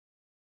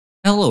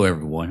Hello,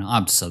 everyone.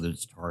 I'm Southern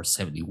Star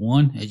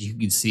 71. As you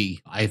can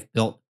see, I've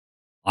built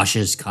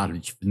Asha's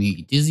Cottage from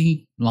the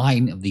Disney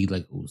line of the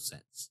Lego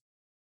sets.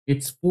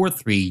 It's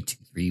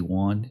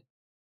 43231,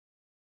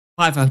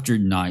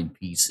 509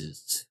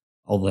 pieces.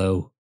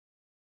 Although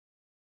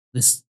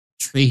this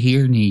tree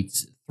here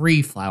needs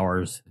three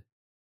flowers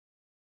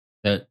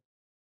that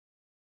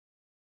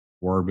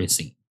were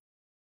missing.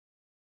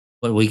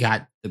 But we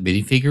got the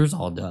minifigures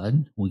all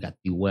done. We got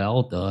the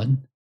well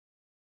done.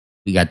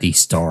 We got the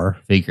star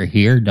figure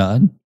here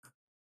done.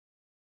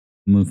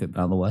 Move it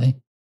out of the way.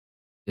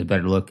 Get a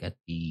better look at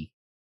the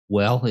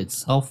well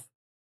itself.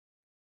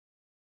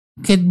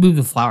 Could move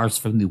the flowers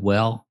from the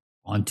well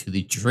onto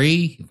the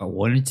tree if I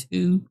wanted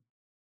to,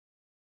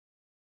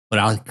 but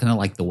I kind of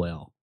like the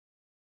well.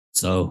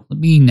 So let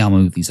me now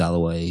move these out of the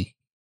way,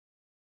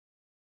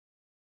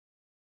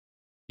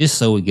 just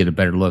so we get a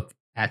better look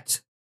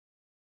at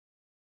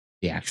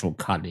the actual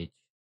cottage.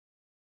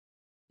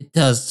 It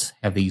does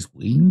have these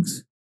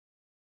wings.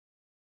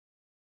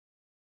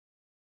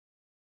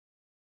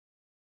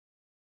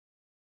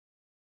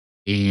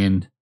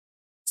 And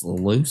it's a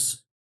little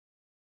loose.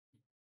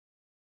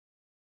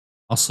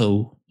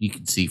 Also, you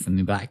can see from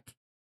the back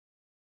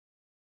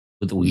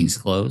with the wings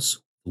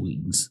closed, the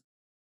wings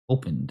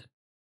opened.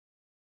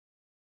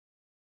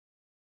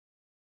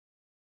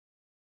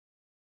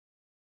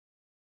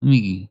 There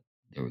we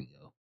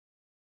go.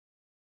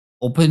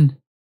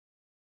 Open,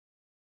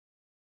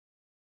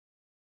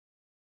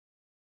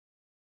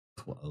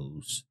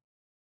 close.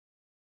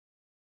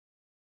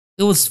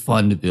 It was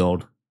fun to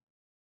build.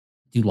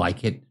 Do you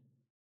like it?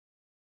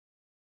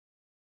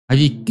 I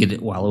did get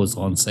it while it was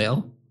on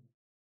sale.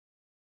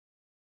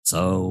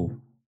 So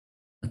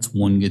that's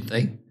one good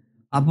thing.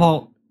 I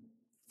bought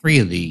three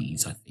of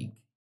these, I think.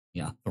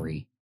 Yeah,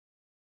 three.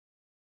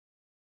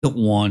 Got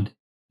one.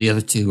 The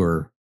other two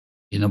are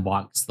in a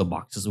box. The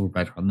boxes were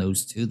better on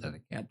those two that I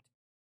kept.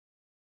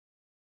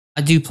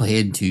 I do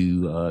plan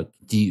to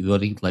continue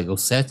building Lego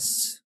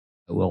sets.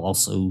 I will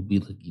also be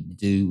looking to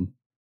do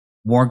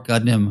more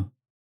Gundam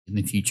in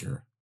the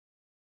future.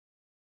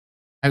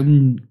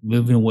 I'm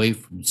moving away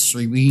from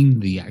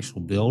streaming the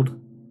actual build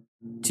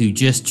to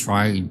just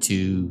trying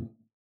to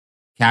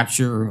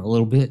capture a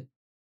little bit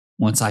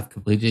once I've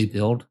completed a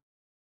build.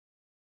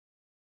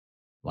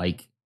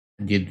 Like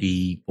I did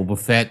the Boba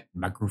Fett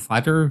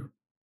microfighter,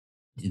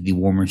 did the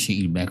War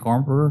Machine mech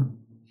armor,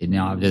 and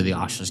now I did the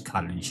Asha's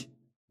Cottage.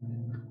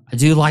 I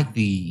do like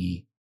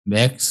the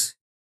mechs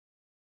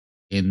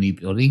in the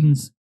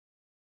buildings,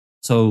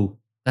 so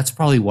that's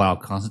probably what I'll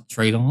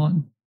concentrate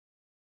on.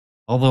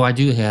 Although I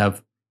do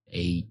have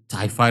a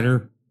TIE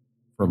fighter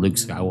for Luke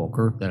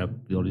Skywalker that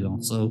I'm building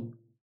also.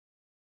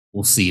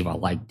 We'll see if I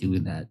like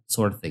doing that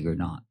sort of thing or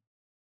not.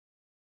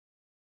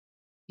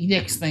 The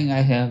next thing I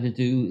have to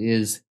do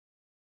is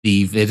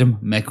the Venom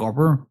mech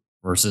armor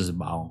versus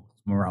Miles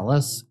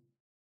Morales.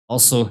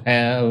 Also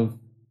have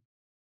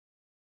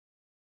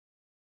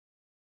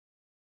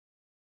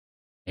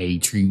a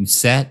dream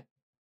set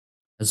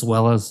as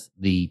well as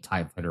the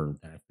TIE fighter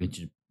that I've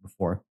mentioned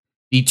before.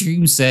 The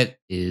dream set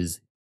is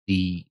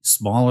the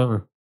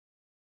smaller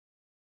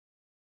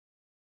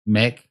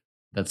mech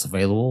that's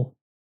available.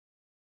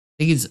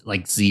 I think it's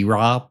like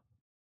Z-Rob,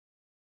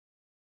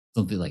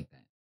 something like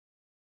that.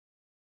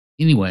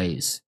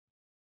 Anyways,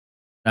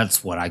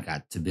 that's what I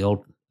got to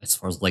build as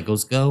far as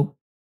Legos go.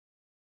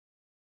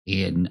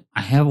 And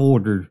I have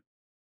ordered,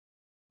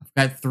 I've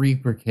got 3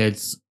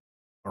 briquettes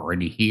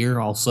already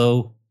here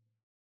also.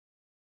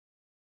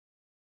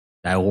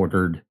 I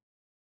ordered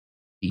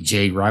the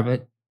Jade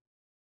Rabbit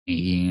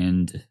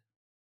and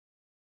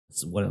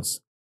what else?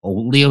 Oh,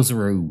 Leo's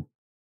Room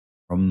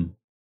from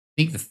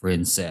I think the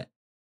Friend set.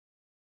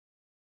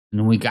 And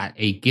then we got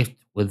a gift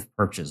with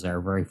purchase, our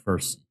very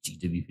first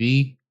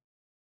GWP,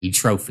 a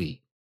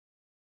trophy.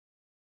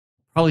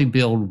 Probably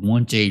build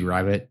 1 Jade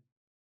Rabbit,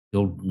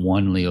 build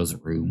 1 Leo's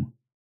Room.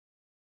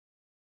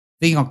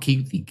 I think I'll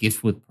keep the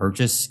gift with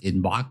purchase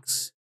in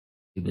box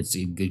if it's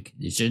in good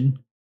condition,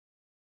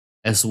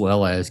 as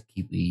well as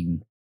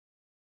keeping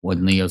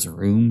 1 Leo's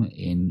Room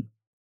and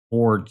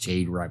 4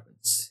 Jade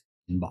Rabbits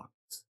in box.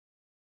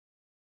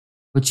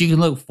 But you can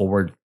look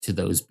forward to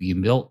those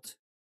being built.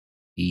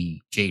 The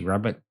Jade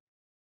Rabbit,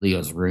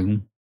 Leo's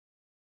Room.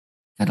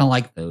 Kind of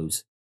like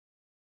those.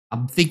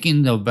 I'm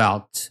thinking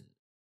about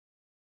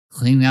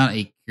cleaning out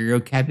a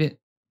curio cabinet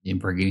and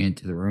bringing it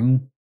into the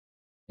room.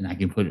 And I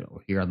can put it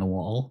over here on the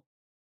wall.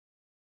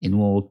 And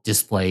we'll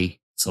display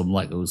some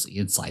Legos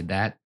inside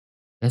that,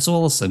 as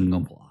well as some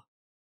Gumball.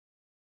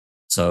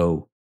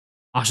 So,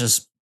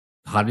 Asha's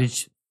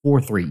Cottage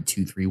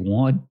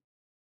 43231,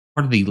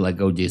 part of the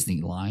Lego Disney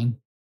line.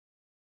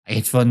 I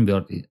had fun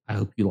building it. I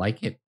hope you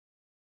like it.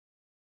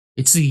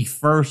 It's the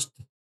first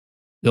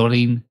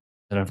building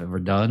that I've ever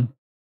done.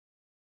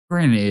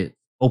 Granted, it's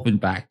open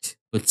backed,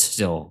 but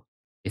still,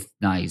 it's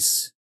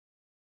nice.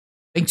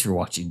 Thanks for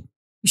watching.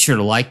 Be sure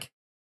to like,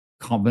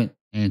 comment,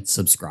 and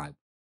subscribe.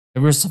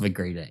 Have yourself a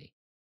great day.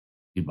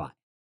 Goodbye.